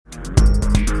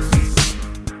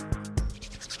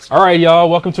All right, y'all.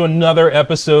 Welcome to another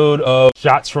episode of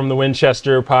Shots from the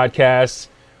Winchester podcast.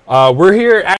 We're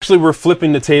here. Actually, we're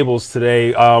flipping the tables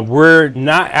today. We're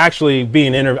not actually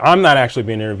being interviewed. I'm not actually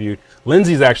being interviewed.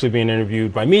 Lindsay's actually being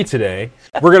interviewed by me today.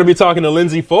 We're going to be talking to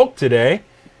Lindsay Folk today.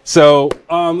 So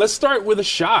let's start with a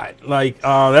shot.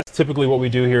 That's typically what we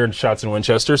do here in Shots in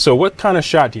Winchester. So what kind of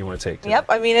shot do you want to take today? Yep.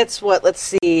 I mean, it's what? Let's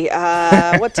see.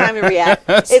 What time are we at?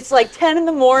 It's like 10 in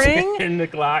the morning. 10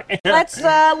 o'clock.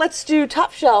 Let's do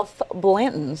top shelf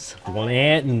Blanton's.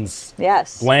 Blanton's.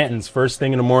 Yes. Blanton's. First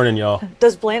thing in the morning, y'all.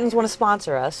 Does Blanton's want to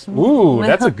sponsor us? Ooh,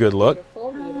 that's a good look.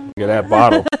 Look at that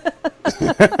bottle.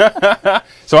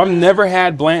 So I've never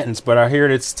had Blanton's, but I hear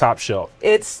it's top shelf.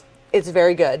 It's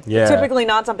very good. Yeah. Typically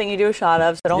not something you do a shot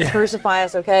of, so don't crucify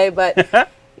us, okay? But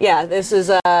yeah, this is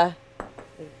and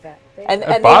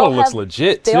That bottle looks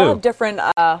legit too. They all have different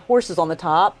horses on the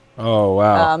top. Oh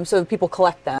wow. So people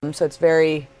collect them, so it's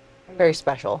very, very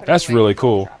special. That's really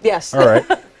cool. Yes. All right.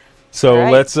 So All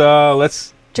right.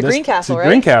 let's To Greencastle, right?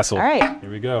 Greencastle. All right.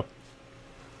 Here we go.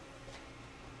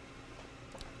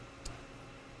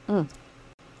 Wow,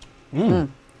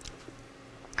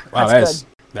 That's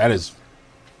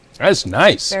that's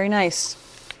nice. Very nice.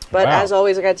 But Wow. as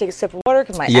always, I gotta take a sip of water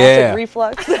because my Yeah. acid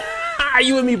reflux.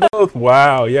 You and me both.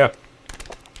 Wow, yeah.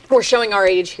 We're showing our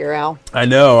age here, Al. I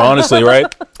know, honestly, right?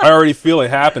 I already feel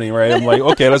it happening, right? I'm like,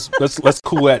 okay, let's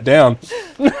cool that down.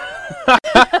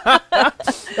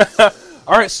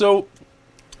 All right, so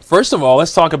first of all,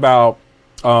 let's talk about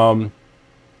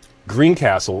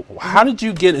Greencastle. How did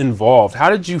you get involved? How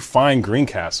did you find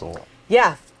Greencastle?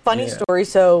 Yeah, funny story.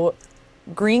 So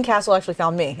Greencastle actually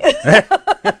found me.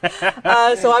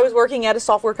 So I was working at a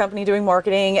software company doing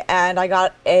marketing, and I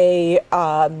got a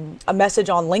message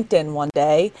on LinkedIn one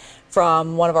day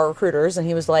from one of our recruiters, and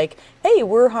he was like, "Hey,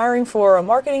 we're hiring for a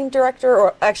marketing director,"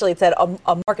 or actually it said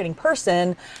a marketing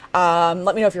person.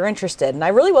 Let me know if you're interested. And I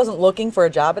really wasn't looking for a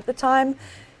job at the time.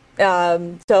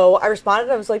 So I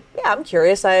responded. I was like, "Yeah, I'm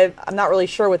curious. I'm not really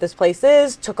sure what this place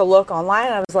is." Took a look online,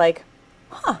 and I was like,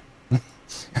 "Huh."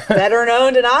 Veteran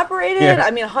owned and operated. Yeah.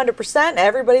 I mean, 100%.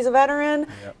 Everybody's a veteran.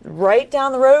 Yep. Right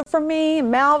down the road from me,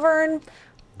 Malvern.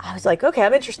 I was like, okay,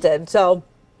 I'm interested. So,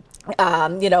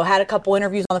 had a couple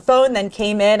interviews on the phone, then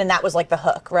came in, and that was like the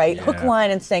hook, right? Yeah. Hook,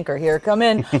 line, and sinker. Here, come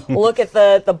in, look at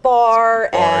the bar,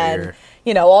 and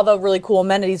here. all the really cool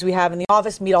amenities we have in the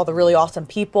office. Meet all the really awesome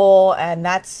people, and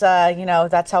that's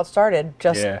that's how it started.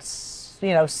 Just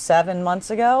 7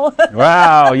 months ago.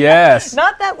 Wow, yes.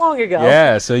 Not that long ago.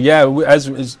 Yeah, so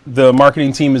as the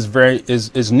marketing team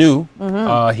is new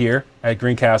here at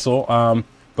Greencastle,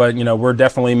 but we're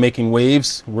definitely making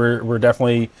waves. We're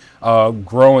definitely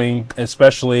growing,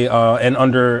 especially and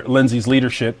under Lindsay's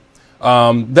leadership.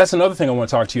 That's another thing I want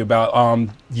to talk to you about.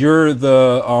 You're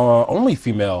the only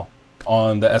female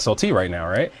on the SLT right now,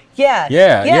 right? Yeah.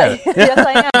 Yeah. Yes,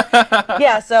 I am.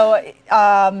 Yeah. So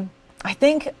I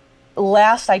think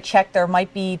last I checked, there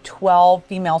might be 12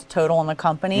 females total in the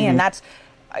company, and that's,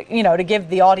 to give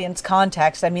the audience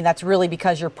context, I mean, that's really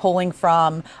because you're pulling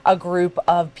from a group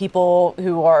of people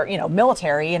who are,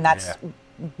 military, and that's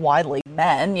widely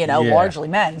men, largely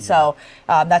men. So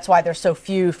that's why there's so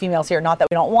few females here. Not that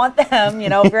we don't want them,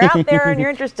 if you're out there and you're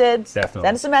interested, Definitely.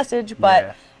 send us a message.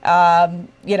 But, 1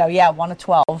 of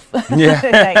 12.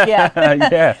 Yeah.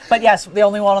 Yeah. But yes, the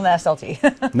only one on the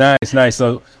SLT. Nice.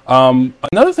 So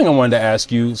another thing I wanted to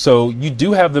ask you, so you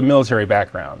do have the military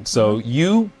background. So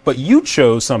you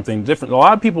chose something different. A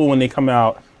lot of people, when they come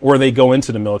out or they go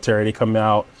into the military, they come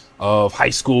out of high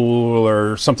school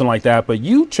or something like that. But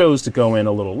you chose to go in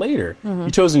a little later. You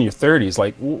chose in your 30s.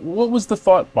 Like, what was the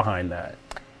thought behind that?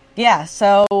 Yeah,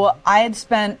 so I had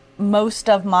spent most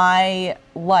of my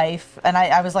life, and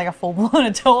I was like a full-blown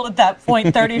adult at that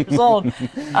point, 30 years old.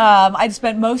 I'd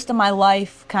spent most of my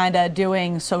life kind of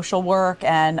doing social work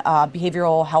and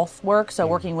behavioral health work, so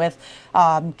working with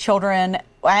children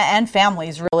and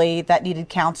families really that needed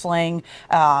counseling,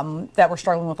 that were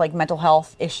struggling with like mental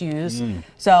health issues.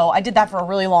 So I did that for a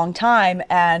really long time,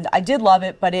 and I did love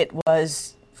it, but it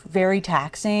was very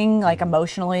taxing, like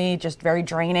emotionally, just very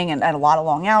draining, and a lot of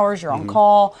long hours. You're on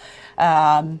call.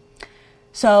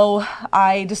 So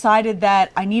I decided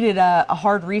that I needed a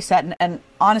hard reset. And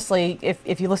honestly,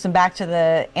 if you listen back to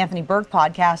the Anthony Berg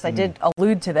podcast, I did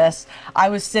allude to this. I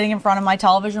was sitting in front of my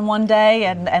television one day,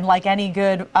 and like any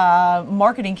good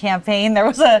marketing campaign, there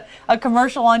was a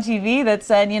commercial on TV that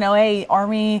said, hey,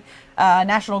 Army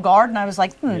National Guard. And I was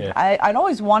like, I'd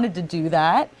always wanted to do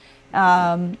that.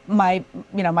 My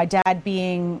dad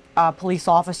being a police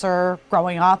officer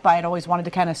growing up, I had always wanted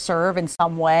to kind of serve in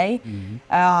some way.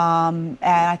 And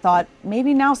I thought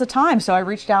maybe now's the time. So I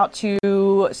reached out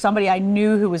to somebody I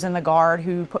knew who was in the Guard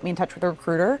who put me in touch with a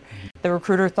recruiter. The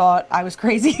recruiter thought I was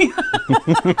crazy.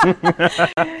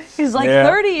 He's like,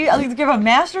 30, I think, to give a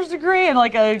master's degree and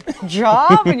like a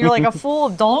job, and you're like a full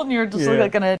adult, and you're just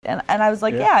like gonna. And I was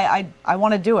like, I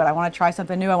want to do it. I want to try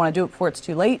something new. I want to do it before it's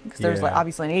too late, because there's like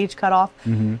obviously an age cutoff.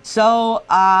 So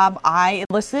I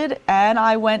enlisted and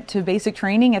I went to basic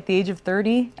training at the age of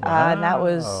 30, and that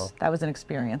was an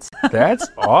experience. That's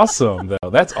awesome,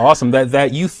 though. That's awesome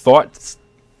that you thought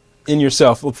in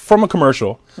yourself from a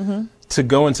commercial. To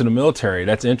go into the military.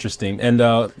 That's interesting. And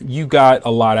you got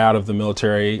a lot out of the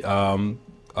military. How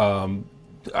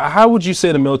would you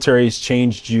say the military has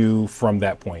changed you from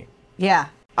that point? Yeah,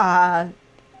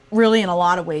 really in a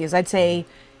lot of ways. I'd say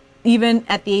even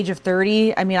at the age of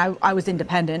 30, I mean, I was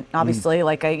independent, obviously.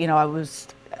 Like, I was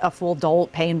a full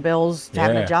adult paying bills,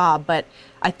 having a job. But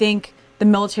I think the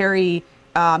military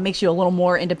makes you a little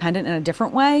more independent in a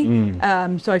different way.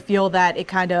 So I feel that it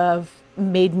kind of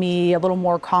made me a little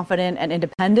more confident and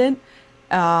independent.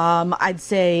 I'd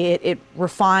say it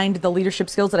refined the leadership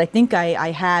skills that I think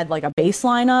I had like a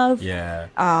baseline of.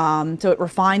 So it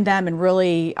refined them and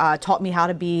really taught me how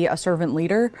to be a servant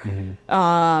leader.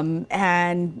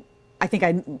 And I think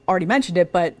I already mentioned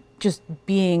it, but just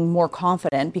being more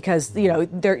confident, because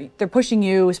they're pushing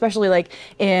you, especially like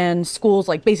in schools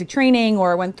like basic training,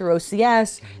 or I went through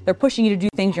OCS. They're pushing you to do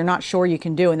things you're not sure you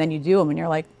can do, and then you do them and you're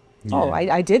like, oh,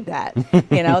 I did that.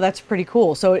 That's pretty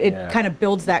cool. So it kind of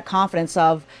builds that confidence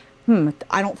of,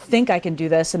 I don't think I can do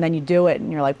this. And then you do it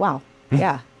and you're like, wow,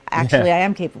 actually I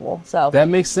am capable. So that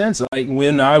makes sense. Like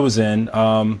when I was in,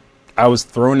 I was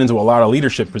thrown into a lot of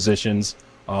leadership positions,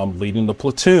 leading the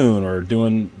platoon or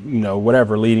doing,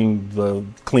 whatever, leading the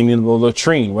cleaning the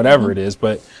latrine, whatever it is.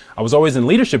 But I was always in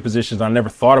leadership positions. I never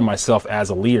thought of myself as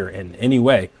a leader in any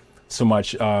way so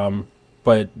much.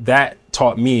 But that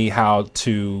taught me how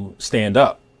to stand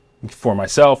up for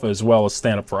myself as well as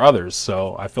stand up for others.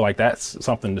 So I feel like that's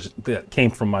something that came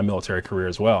from my military career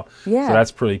as well. So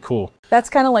that's pretty cool. That's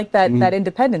kind of like that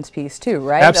independence piece too,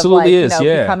 right? Absolutely is,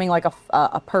 becoming like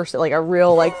a person, like a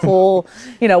real, like full,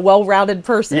 well-rounded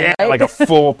person. Yeah, right? like a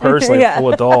full person, like a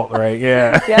full adult, right?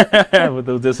 Yeah. With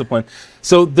the discipline.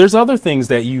 So there's other things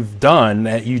that you've done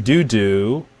that you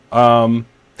do.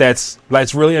 That's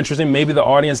really interesting. Maybe the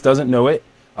audience doesn't know it,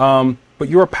 but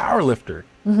you're a power lifter.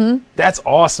 That's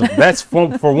awesome. That's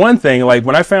for one thing. Like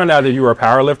when I found out that you were a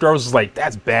power lifter, I was just like,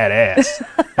 that's badass.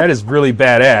 That is really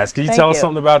badass. Can you tell us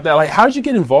something about that? Like, how did you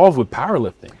get involved with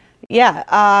powerlifting?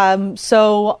 Yeah.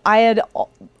 So I'm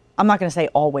not going to say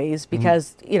always,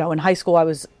 because, in high school, I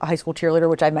was a high school cheerleader,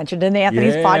 which I mentioned in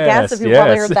Anthony's podcast, if you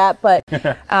probably heard that. But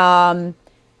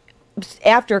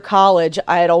after college,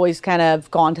 I had always kind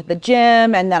of gone to the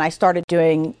gym, and then I started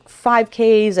doing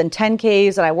 5Ks and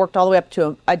 10Ks, and I worked all the way up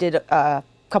to, I did a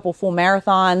couple full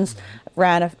marathons,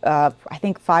 ran, I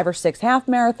think 5 or 6 half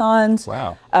marathons.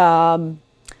 Wow.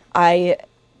 I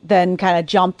then kind of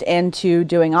jumped into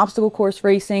doing obstacle course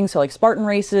racing, so like Spartan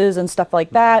races and stuff like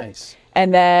that. Nice.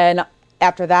 And then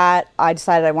after that, I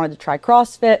decided I wanted to try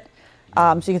CrossFit.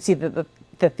 So you can see the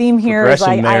theme here is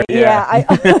I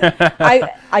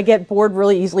get bored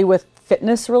really easily with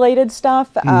fitness related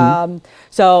stuff.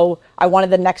 So I wanted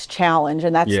the next challenge,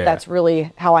 and that's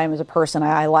really how I am as a person.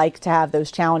 I like to have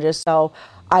those challenges. So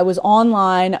I was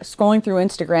online scrolling through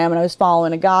Instagram, and I was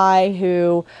following a guy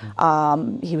who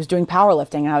he was doing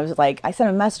powerlifting, and I was like, I sent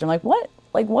him a message. I'm like,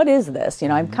 what is this?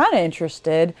 I'm kind of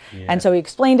interested. And so he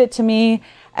explained it to me,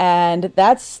 and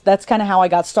that's kind of how I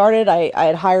got started. I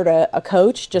had hired a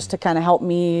coach just to kind of help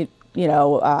me,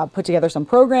 put together some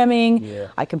programming.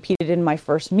 I competed in my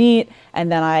first meet, and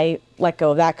then I let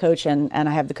go of that coach, and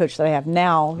I have the coach that I have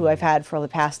now, who I've had for the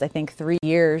past, I think, 3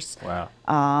 years. Wow.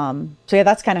 So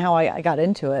that's kind of how I got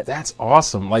into it. That's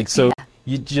awesome. Like, so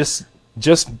you just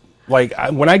like,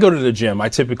 when I go to the gym, I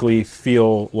typically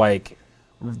feel like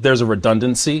there's a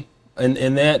redundancy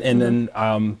in that, and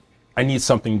then I need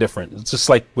something different. It's just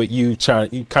like what you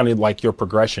kind of like your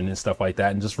progression and stuff like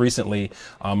that. And just recently,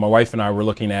 my wife and I were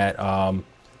looking at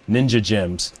ninja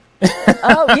gyms.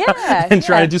 And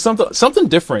trying to do something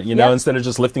different, instead of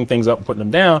just lifting things up and putting them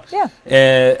down.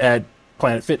 At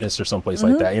Planet Fitness or someplace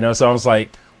like that, So I was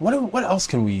like, what else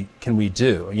can we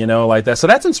do, like that. So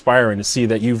that's inspiring to see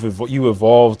that you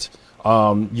evolved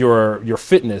your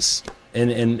fitness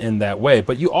in that way.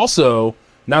 But you also,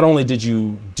 not only did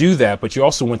you do that, but you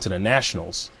also went to the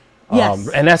nationals. Yes.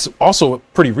 And that's also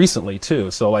pretty recently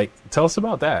too. So like, tell us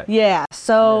about that. Yeah.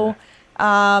 So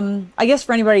I guess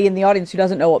for anybody in the audience who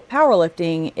doesn't know what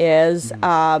powerlifting is,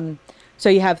 so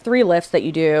you have 3 lifts that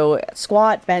you do: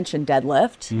 squat, bench, and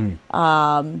deadlift.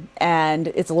 And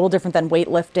it's a little different than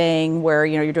weightlifting, where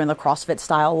you're doing the CrossFit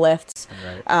style lifts.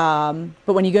 Right.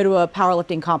 But when you go to a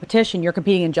powerlifting competition, you're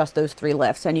competing in just those 3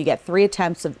 lifts, and you get 3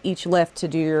 attempts of each lift to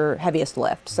do your heaviest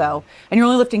lift. So, and you're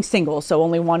only lifting singles, so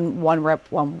only one rep,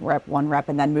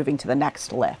 and then moving to the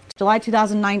next lift. July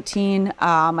 2019,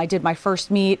 I did my first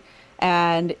meet,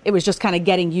 and it was just kind of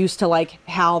getting used to like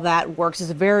how that works. It's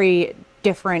a very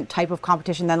different type of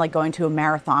competition than like going to a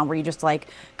marathon where you just like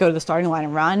go to the starting line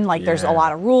and run. Like there's a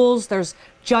lot of rules, there's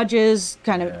judges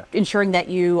kind of ensuring that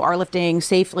you are lifting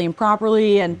safely and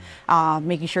properly, and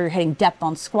making sure you're hitting depth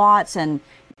on squats, and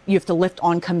you have to lift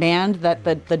on command that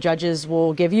the judges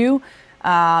will give you.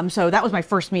 So that was my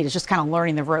first meet. It's just kind of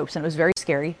learning the ropes, and it was very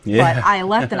scary. But I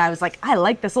left and I was like, I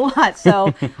like this a lot.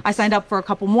 So I signed up for a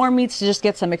couple more meets to just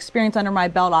get some experience under my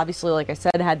belt. Obviously, like I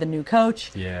said, I had the new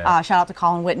coach. Shout out to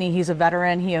Colin Whitney. He's a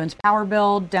veteran. He owns Power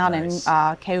Build down in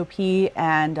KOP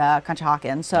and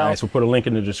Conshohocken. So nice. We'll put a link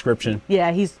in the description.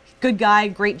 Yeah, he's a good guy,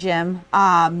 great gym.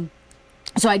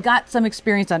 So I got some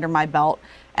experience under my belt,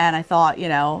 and I thought,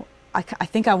 I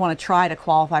think I want to try to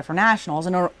qualify for nationals.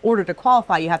 In order to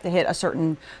qualify, you have to hit a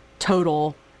certain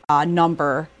total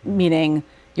number, meaning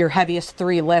your heaviest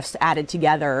 3 lifts added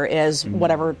together is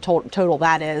whatever total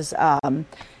that is.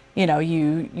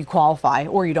 You qualify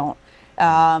or you don't.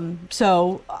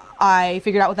 So I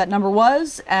figured out what that number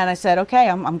was, and I said, okay,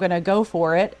 I'm going to go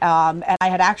for it. And I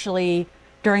had actually,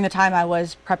 during the time I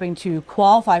was prepping to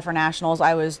qualify for nationals,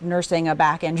 I was nursing a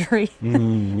back injury.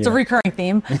 It's a recurring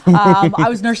theme. I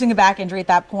was nursing a back injury at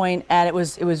that point, and it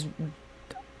was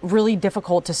really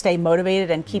difficult to stay motivated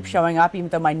and keep showing up, even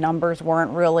though my numbers weren't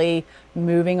really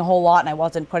moving a whole lot, and I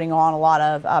wasn't putting on a lot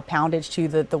of poundage to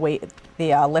the weight,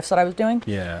 the lifts that I was doing.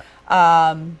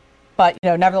 But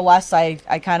nevertheless, I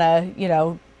kind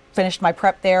of finished my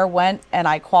prep there, went and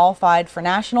I qualified for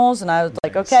nationals, and I was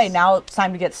like, okay, now it's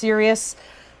time to get serious.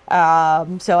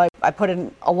 So I put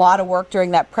in a lot of work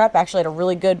during that prep. Actually had a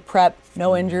really good prep,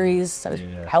 no injuries. I was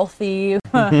healthy.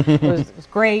 It was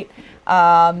great.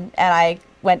 And I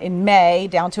went in May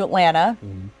down to Atlanta,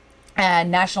 and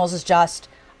nationals is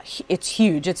it's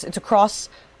huge. It's across,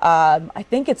 I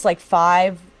think it's like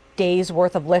 5 days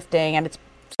worth of lifting, and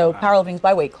so powerlifting is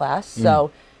by weight class.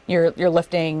 So you're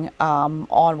lifting on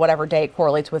whatever day it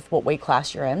correlates with what weight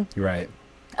class you're in. Right.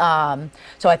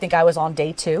 So I think I was on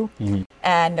day 2,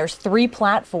 and there's 3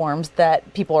 platforms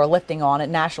that people are lifting on at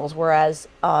nationals, whereas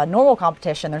normal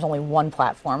competition, there's only 1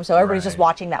 platform. So everybody's just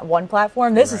watching that 1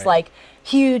 platform. This is like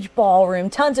huge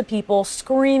ballroom, tons of people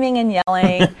screaming and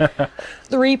yelling.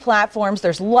 3 platforms.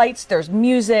 There's lights. There's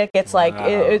music. It's like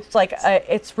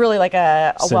it's really like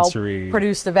a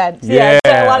well-produced event. Yeah,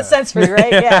 a lot of sensory,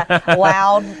 right?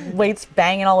 Loud, weights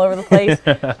banging all over the place.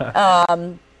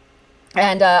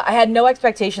 And I had no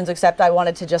expectations except I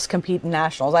wanted to just compete in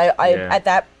nationals. I at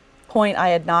that point I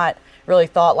had not really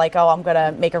thought like, oh, I'm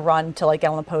gonna make a run to like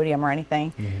get on the podium or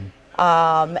anything.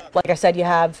 Like I said, you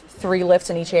have 3 lifts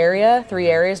in each area. 3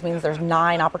 areas means there's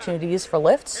 9 opportunities for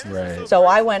lifts. Right. So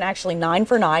I went actually 9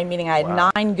 for 9, meaning I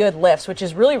had 9 good lifts, which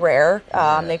is really rare.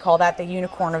 They call that the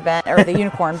unicorn event, or the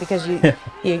unicorn, because you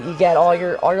get all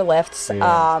your lifts.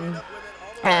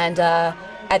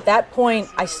 At that point,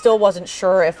 I still wasn't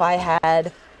sure if I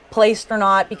had placed or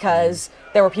not, because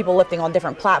there were people lifting on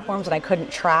different platforms and I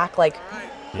couldn't track like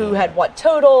who had what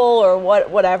total or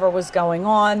whatever was going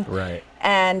on. Right.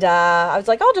 And I was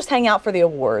like, I'll just hang out for the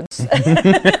awards.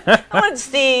 I wanted to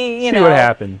see, what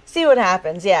happens. See what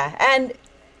happens, yeah. And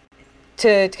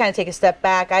to kind of take a step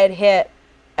back, I had hit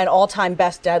an all-time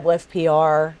best deadlift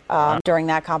PR during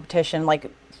that competition, like,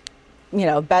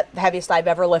 heaviest I've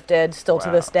ever lifted, still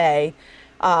to this day.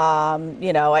 And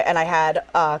I had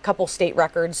a couple state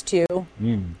records too,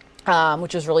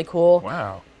 which was really cool.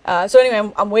 Wow. So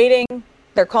anyway, I'm waiting.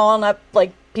 They're calling up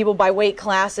like people by weight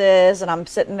classes, and I'm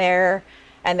sitting there,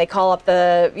 and they call up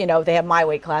they have my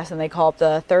weight class, and they call up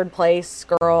the 3rd place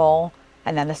girl,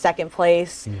 and then the 2nd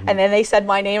place, and then they said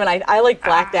my name, and I like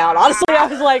blacked out. Honestly, I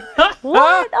was like,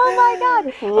 what? Oh my God.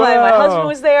 My husband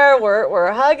was there,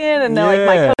 we're hugging, and then like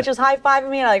my coach was high-fiving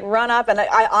me, and I like run up, and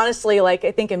I honestly, like,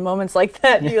 I think in moments like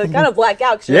that, you like, kind of black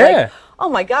out, because you're like, oh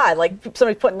my God, like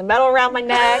somebody's putting the metal around my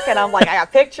neck, and I'm like, I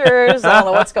got pictures, I don't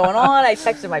know what's going on. I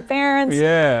texted my parents.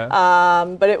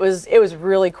 But it was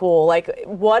really cool. Like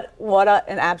what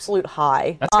an absolute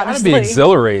high. That's gotta be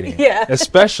exhilarating.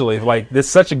 Especially like there's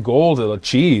such a goal to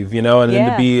achieve, and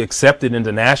then to be accepted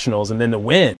into nationals and then to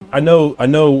win. I know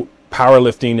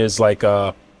powerlifting is like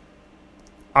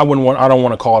I don't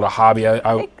want to call it a hobby.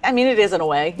 I mean, it is in a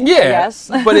way. Yeah. Yes.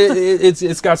 But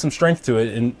it's got some strength to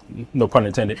it, and no pun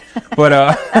intended. But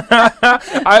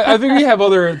I think you have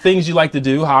other things you like to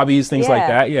do, hobbies, things like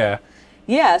that. Yeah.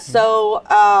 Yeah.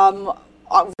 So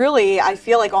really, I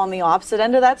feel like on the opposite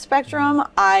end of that spectrum,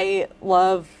 I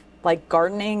love like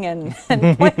gardening and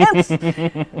plants.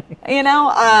 You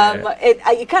know,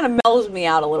 it kind of mellows me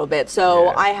out a little bit.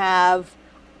 So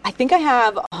I think I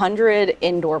have 100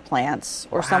 indoor plants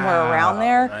or somewhere around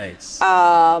there. Nice.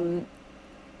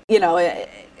 You know,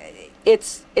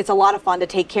 it's a lot of fun to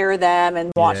take care of them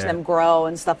and watch them grow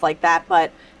and stuff like that.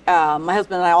 But my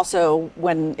husband and I also,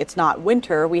 when it's not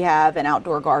winter, we have an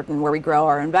outdoor garden where we grow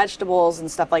our own vegetables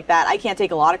and stuff like that. I can't take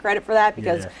a lot of credit for that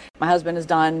because my husband has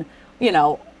done, you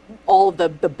know, all of the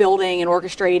building and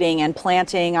orchestrating and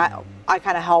planting. I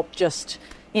kind of help just,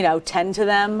 you know, tend to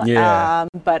them.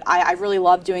 But I really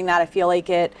love doing that. I feel like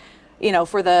it, you know,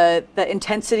 for the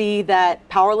intensity that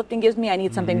powerlifting gives me, I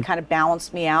need something to kind of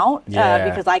balance me out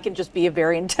because I can just be a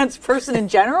very intense person in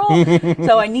general.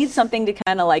 So I need something to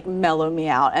kind of like mellow me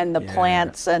out. And the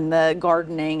plants and the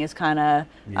gardening is kind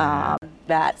of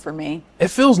that for me. It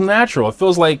feels natural. It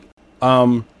feels like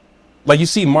you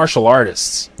see martial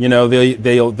artists, you know,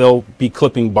 they'll be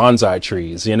clipping bonsai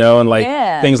trees, you know, and like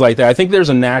things like that. I think there's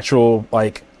a natural,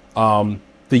 like, the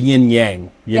yin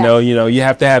yang, you know, you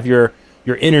have to have your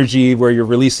energy where you're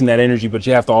releasing that energy, but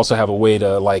you have to also have a way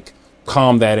to like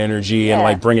calm that energy and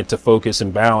like bring it to focus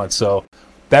and balance. So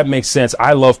that makes sense.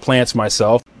 I love plants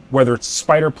myself, whether it's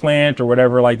spider plant or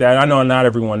whatever like that. I know not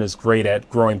everyone is great at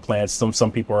growing plants.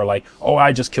 Some people are like, oh,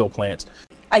 I just kill plants.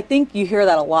 I think you hear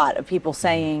that a lot of people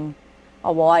saying,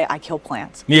 oh, well, I kill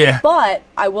plants. Yeah. But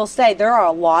I will say there are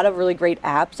a lot of really great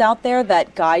apps out there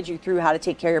that guide you through how to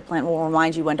take care of your plant, will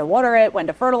remind you when to water it, when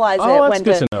to fertilize it. Oh, that's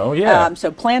good to know, yeah. So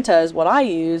Planta is what I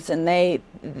use, and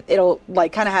it'll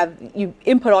like kind of have, you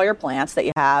input all your plants that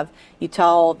you have, you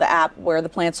tell the app where the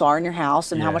plants are in your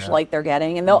house and how much light they're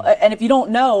getting, and and if you don't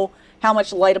know how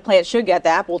much light a plant should get, the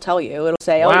app will tell you. It'll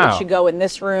say, oh, it should go in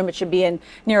this room, it should be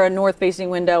near a north-facing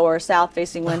window or a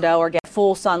south-facing window, or get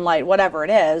full sunlight, whatever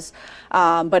it is.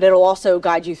 But it'll also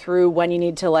guide you through when you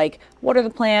need to like water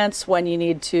the plants, when you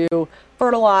need to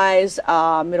fertilize.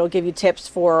 It'll give you tips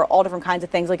for all different kinds of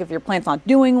things. Like if your plant's not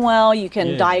doing well, you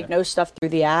can diagnose stuff through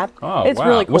the app. Oh, it's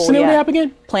really cool. What's the name of the app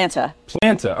again? Planta.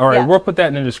 Planta. All right, we'll put that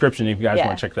in the description if you guys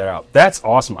want to check that out. That's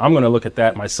awesome. I'm going to look at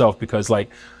that myself because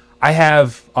like I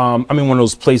have, I'm in one of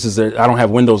those places that I don't have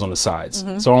windows on the sides.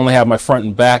 So I only have my front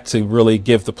and back to really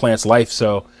give the plants life.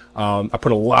 So I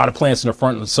put a lot of plants in the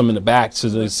front and some in the back to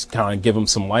just kind of give them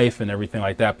some life and everything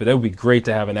like that. But it would be great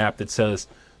to have an app that says,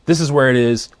 this is where it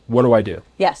is. What do I do?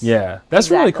 Yes. Yeah, that's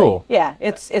really cool. Yeah,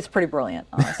 it's pretty brilliant,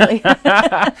 honestly.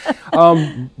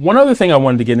 One other thing I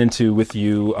wanted to get into with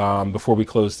you before we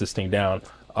close this thing down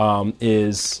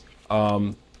is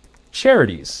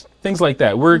charities, things like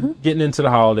that. We're getting into the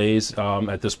holidays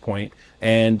at this point,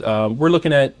 and we're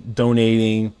looking at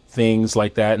donating things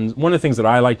like that. And one of the things that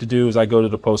I like to do is I go to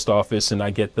the post office and I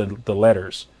get the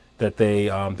letters that they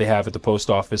have at the post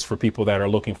office for people that are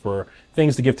looking for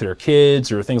things to give to their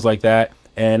kids or things like that.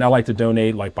 And I like to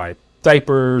donate, like buy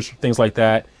diapers, things like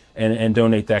that, and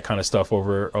donate that kind of stuff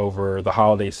over the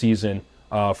holiday season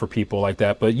for people like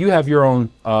that. But you have your own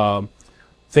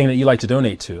thing that you like to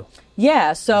donate to.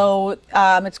 Yeah, so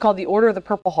it's called the Order of the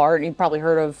Purple Heart. You've probably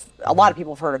heard of, a lot of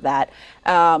people have heard of that,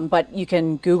 but you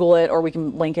can Google it or we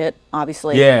can link it,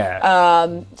 obviously.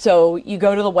 Yeah. So you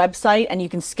go to the website and you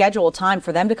can schedule a time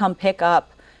for them to come pick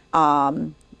up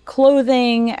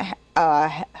clothing,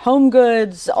 home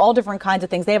goods, all different kinds of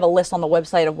things. They have a list on the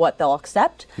website of what they'll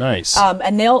accept. Nice.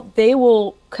 And they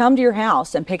will come to your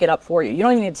house and pick it up for you. You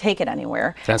don't even need to take it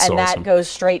anywhere. That's and awesome. That goes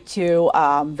straight to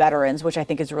veterans, which I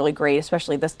think is really great,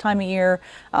 especially this time of year.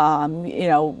 You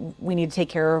know, we need to take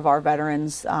care of our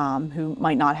veterans who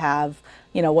might not have,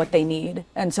 you know, what they need.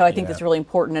 And so I think that's really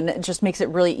important. And it just makes it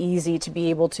really easy to be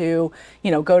able to,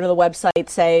 you know, go to the website,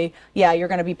 say, yeah, you're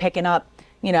going to be picking up,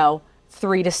 you know,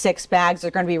 3 to 6 bags.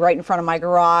 They're going to be right in front of my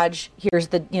garage. Here's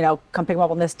the, you know, come pick them up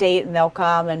on this date, and they'll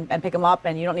come and pick them up,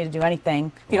 and you don't need to do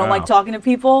anything. If you don't like talking to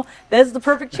people, this is the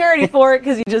perfect charity for it,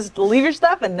 because you just leave your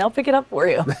stuff and they'll pick it up for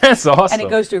you. That's awesome. And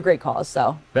it goes to a great cause,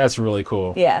 so. That's really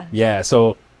cool. Yeah. Yeah,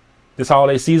 so this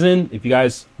holiday season, if you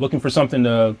guys looking for something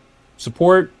to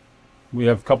support, we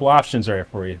have a couple options there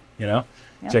for you, you know?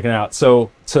 Yep. Check it out. So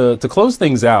to close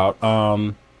things out,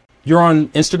 you're on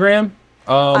Instagram?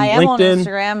 I am LinkedIn. on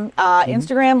Instagram,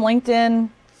 Instagram,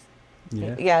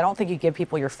 LinkedIn. Yeah, I don't think you give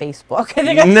people your Facebook. I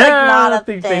think that's not a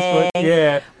thing. Facebook.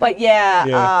 Yeah. But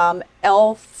yeah.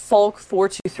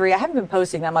 Lfolk423. I haven't been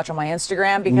posting that much on my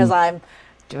Instagram because I'm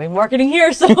doing marketing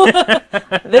here, so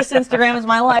this Instagram is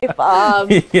my life.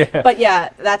 Yeah. But yeah,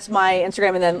 that's my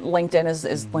Instagram, and then LinkedIn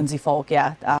is Lindsay Folk.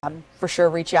 Yeah, for sure,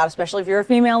 reach out, especially if you're a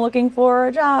female looking for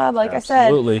a job. Like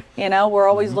Absolutely. I said, we're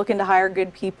always looking to hire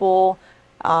good people.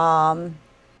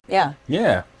 Yeah.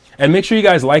 Yeah. And make sure you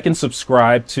guys like and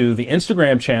subscribe to the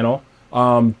Instagram channel,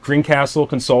 Greencastle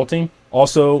Consulting.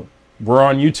 Also, we're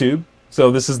on YouTube,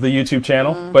 so this is the YouTube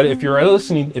channel. But if you're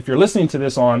listening to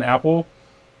this on Apple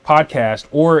Podcast,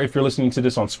 or if you're listening to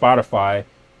this on Spotify,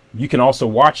 you can also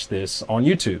watch this on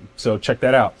YouTube. So check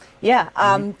that out. Yeah.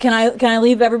 Can I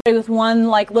leave everybody with one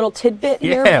little tidbit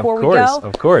here before we go? Yeah,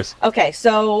 of course. Okay,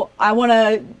 so I want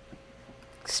to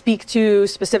speak to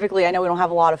specifically, I know we don't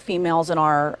have a lot of females in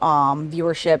our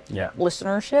viewership,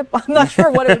 listenership. I'm not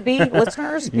sure what it would be.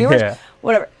 Listeners, viewers,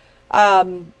 whatever.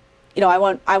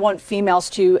 I want females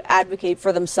to advocate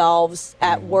for themselves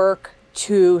at work,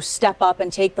 to step up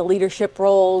and take the leadership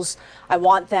roles. I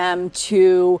want them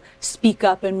to speak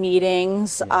up in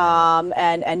meetings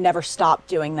and never stop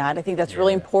doing that. I think that's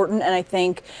really important. And I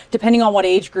think depending on what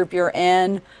age group you're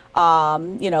in,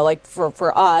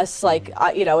 for us,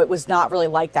 it was not really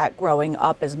like that growing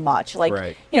up as much.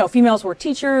 Females were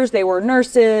teachers, they were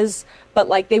nurses, but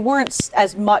they weren't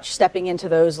as much stepping into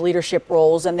those leadership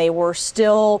roles, and they were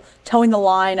still towing the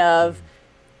line of,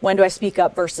 when do I speak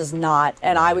up versus not?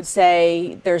 And I would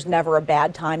say there's never a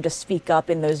bad time to speak up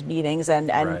in those meetings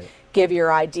and give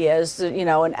your ideas,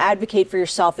 and advocate for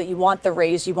yourself that you want the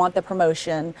raise, you want the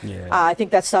promotion. I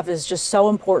think that stuff is just so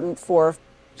important for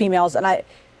females. And I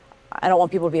don't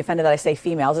want people to be offended that I say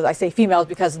females. I say females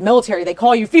because military, they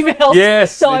call you females.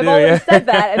 Yes, so I've always said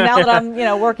that. And now that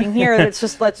I'm, working here, it's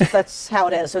just, that's how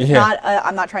it is. So it's not,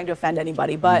 I'm not trying to offend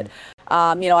anybody, but,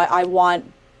 I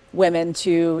want women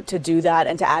to do that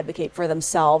and to advocate for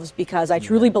themselves, because I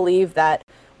truly believe that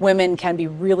women can be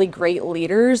really great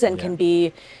leaders and can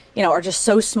be, are just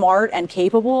so smart and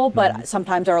capable, but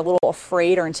sometimes are a little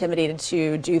afraid or intimidated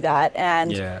to do that.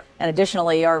 And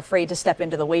additionally are afraid to step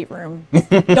into the weight room.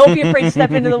 Don't be afraid to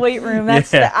step into the weight room. That's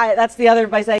that's the other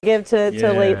advice I give to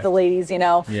the ladies,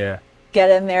 Get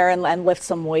in there and lift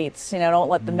some weights. Don't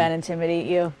let the men intimidate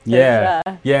you.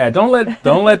 Don't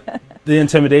let the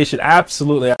intimidation.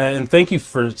 Absolutely. And thank you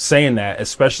for saying that.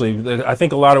 Especially, I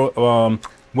think a lot of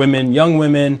women, young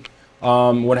women,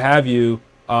 what have you,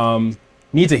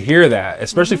 need to hear that,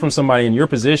 especially from somebody in your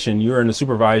position. You're in a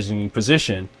supervising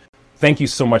position. Thank you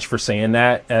so much for saying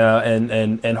that.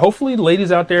 And hopefully,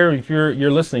 ladies out there, if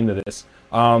you're listening to this,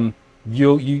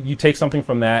 you take something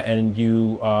from that, and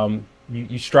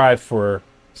you strive for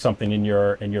something in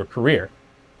your career.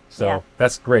 So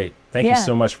that's great. Thank you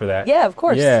so much for that. Yeah, of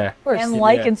course. Yeah. Of course. And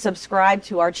and subscribe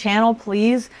to our channel,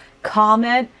 please.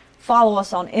 Comment, follow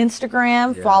us on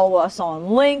Instagram, follow us on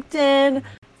LinkedIn,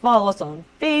 follow us on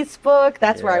Facebook.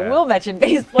 That's where I will mention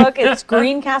Facebook. It's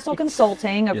Greencastle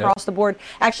Consulting across the board.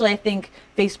 Actually, I think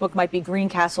Facebook might be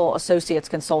Greencastle Associates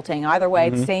Consulting. Either way,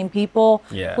 it's the same people.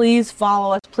 Please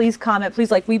follow us. Please comment.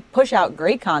 Please, we push out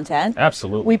great content.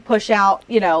 Absolutely. We push out,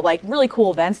 really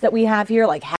cool events that we have here,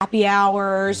 like happy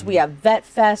hours. We have Vet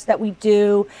Fest that we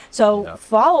do. So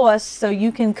follow us so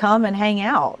you can come and hang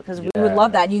out, because we would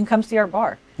love that. And you can come see our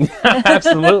bar.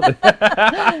 Absolutely.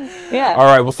 All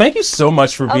right. Well, thank you so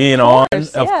much for being on,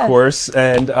 of course,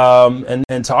 and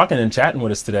talking and chatting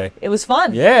with us today. It was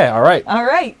fun. Yeah. All right. All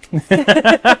right.